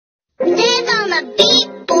the beat,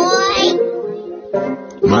 boy.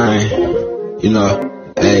 Man, you know,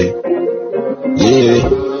 hey, yeah,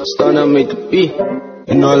 starting to make the beat,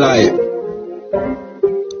 you know, like,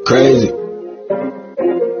 crazy.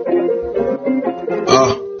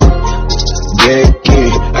 Back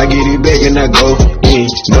in, I get it back and I go in.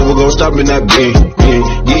 Never gon' stop and I been in.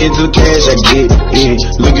 Get into cash, I get in.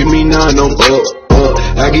 Look at me now and I'm up.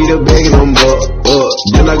 I get it back and I'm up.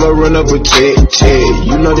 Then I go run up a check.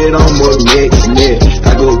 You know that I'm up next.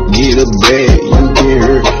 I go get a bag. You can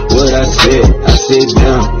hear what I said. I sit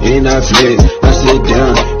down and I flex. I sit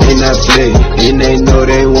down and I flex. And they know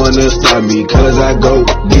they wanna stop me, cause I go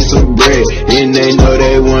get some bread. And they know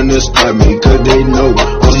they wanna stop me, cause they know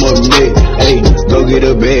I'm up next. Hey, go get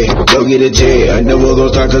a bag, go get a jet. I never gon'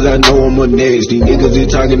 stop cause I know I'm up next. These niggas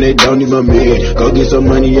is talking, they don't even mean. Go get some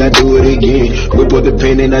money, I do it again. Whip up the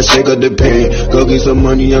pen and I shake up the pen. Go get some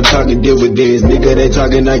money, I'm talking dividends. Nigga, they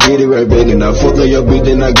talking, I get it right back. And I fuck on your bitch,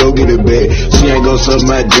 then I go get a bag. She ain't gon' suck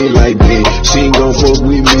my dick like that. She ain't gon' fuck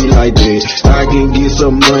with me like that. I can get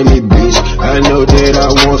some money, bitch. I know that I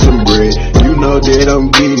want some bread. You know that I'm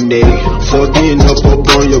getting that. Fucking up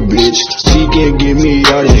on your bitch. She can't give me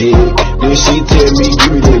all the head. Then she tell me,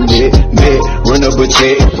 give me the net. Run up a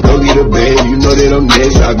check, go get a bag. You know that I'm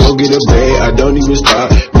next. I go get a bag. I don't even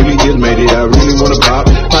stop. Really just made it. I really wanna pop.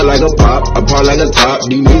 Pop like a pop. I pop like a top.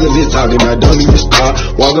 These niggas is talking. I don't even stop.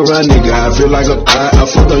 Walk around, nigga. I feel like a thigh. I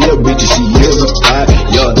fuck on your bitch. She is a thigh.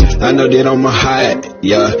 Yeah, I know that I'm a high.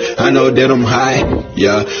 Yeah, I know that I'm high.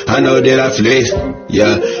 Yeah, I know that I flex.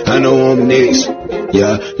 Yeah, I know I'm next.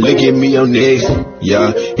 Yeah, look at me, I'm next.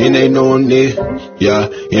 Yeah, and they know I'm next. Yeah,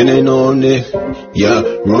 and they know I'm next. Yeah,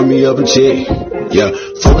 run me up a check. Yeah,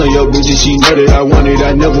 fuck on your bitch and she know that I want it.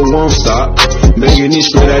 I never won't stop. Making it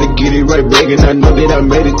straight, I to get it right back, and I know that I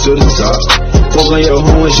made it to the top. Fuck on your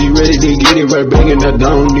hoe and she ready to get it right back, and I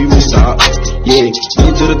don't even stop. Yeah,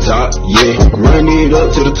 get to the top. Yeah, run it up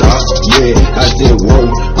to the top. Yeah, I said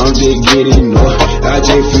whoa, I'm just getting up. I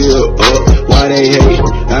just feel up. Why they hate?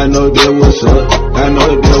 I know that what's up. I know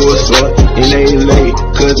that what's up. And they late,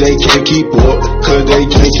 cause they can't keep up. Cause they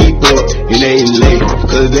can't keep up. And they late,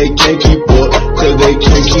 cause they can't keep up. Cause they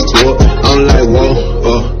can't keep up. I'm like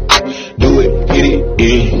whoa, do it, hit it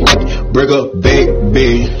in. Break up back,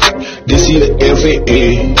 bang. This is the F and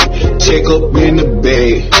N. Check up in the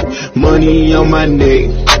bag. Money on my neck.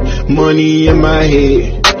 Money in my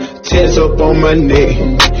head. Tats up on my neck.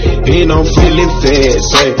 And I'm feeling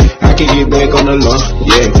fast. Say, I can get back on the lawn.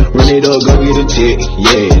 Yeah, run it up, go get a check.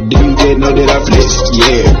 Yeah, do you just know that I flex?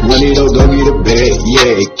 Yeah, run it up, go get a bag.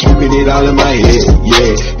 Yeah, keeping it all in my head.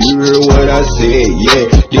 Yeah, you heard what I said. Yeah,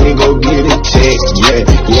 then go get a check. Yeah,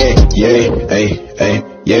 hey.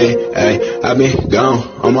 Yeah, I been gone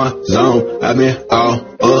on my zone. I been all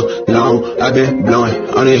alone. I been blowing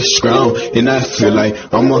on this strong, and I feel like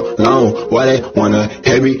I'm alone. Why they wanna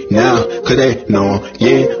have me now? Cause they know I'm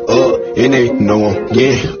getting up, and they know I'm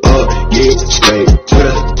getting up. Get straight to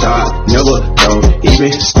the top, never don't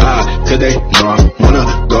even stop. Cause they know I wanna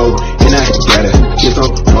go, and I gotta get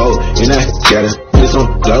some more, and I gotta get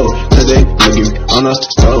some glow. Cause they looking on the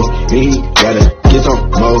toe, and he gotta get some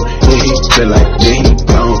more, and he feel like then he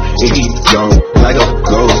gone, and he gone like a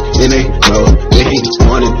ghost. And they know that he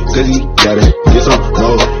want it, cause he gotta get some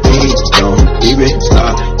more, and he don't even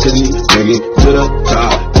stop, cause he make it to the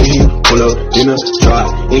top. And he pull up in a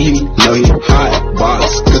drop, and he know he hot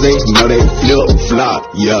box, cause they know they flip flop.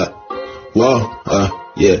 Yeah, whoa,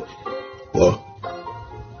 yeah, whoa.